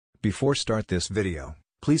Before start this video,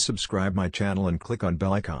 please subscribe my channel and click on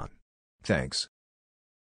bell icon. Thanks.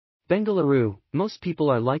 BENGALURU, most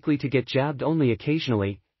people are likely to get jabbed only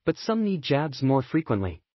occasionally, but some need jabs more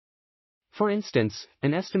frequently. For instance,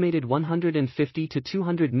 an estimated 150 to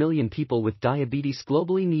 200 million people with diabetes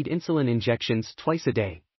globally need insulin injections twice a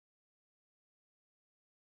day.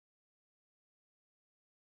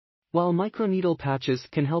 While microneedle patches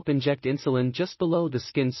can help inject insulin just below the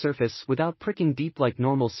skin surface without pricking deep like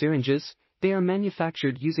normal syringes, they are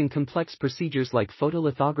manufactured using complex procedures like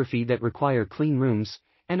photolithography that require clean rooms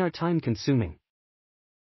and are time-consuming.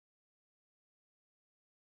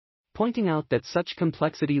 Pointing out that such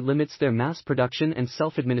complexity limits their mass production and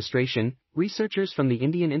self-administration, researchers from the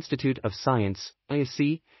Indian Institute of Science,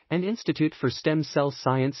 IISc, and Institute for Stem Cell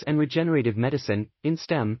Science and Regenerative Medicine,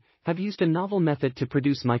 inStem, have used a novel method to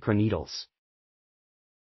produce microneedles.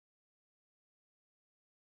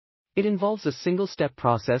 It involves a single-step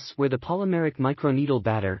process where the polymeric microneedle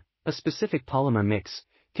batter, a specific polymer mix,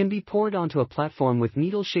 can be poured onto a platform with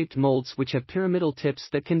needle-shaped molds which have pyramidal tips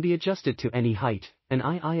that can be adjusted to any height, an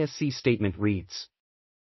IISc statement reads.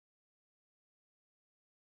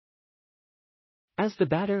 As the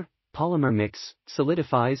batter, polymer mix,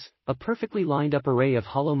 solidifies, a perfectly lined-up array of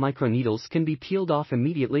hollow microneedles can be peeled off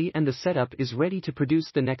immediately and the setup is ready to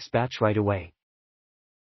produce the next batch right away.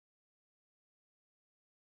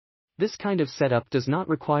 This kind of setup does not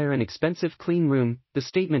require an expensive clean room, the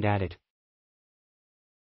statement added.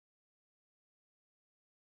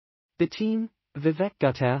 The team, Vivek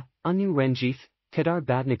Gutta, Anu Ranjith, Kedar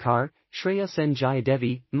Badnikar, Shreyas N.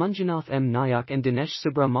 Jayadevi, Manjunath M. Nayak and Dinesh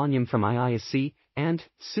Subramaniam from IISc, and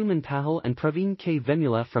Suman Pahal and Praveen K.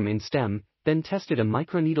 Vemula from inStem, then tested a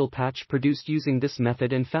microneedle patch produced using this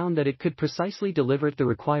method and found that it could precisely deliver the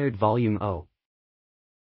required volume O.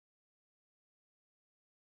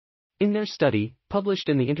 In their study, published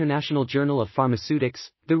in the International Journal of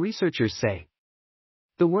Pharmaceutics, the researchers say,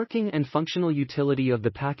 the working and functional utility of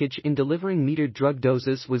the package in delivering metered drug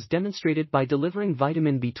doses was demonstrated by delivering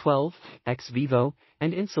vitamin B12, ex vivo,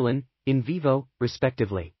 and insulin, in vivo,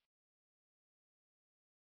 respectively.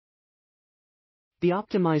 The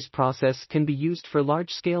optimized process can be used for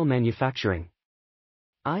large-scale manufacturing.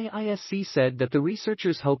 IISc said that the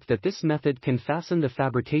researchers hope that this method can fasten the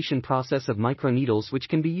fabrication process of microneedles which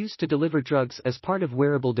can be used to deliver drugs as part of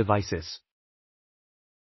wearable devices.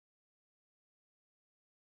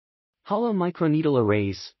 Hollow microneedle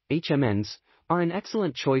arrays, HMNs, are an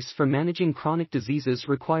excellent choice for managing chronic diseases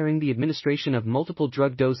requiring the administration of multiple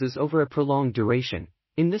drug doses over a prolonged duration.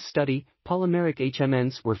 In this study, polymeric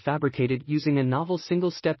HMNs were fabricated using a novel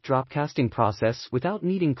single-step drop casting process without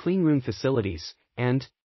needing cleanroom facilities, and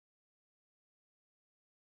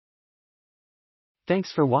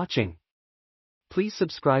thanks for watching. Please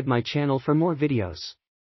subscribe my channel for more videos.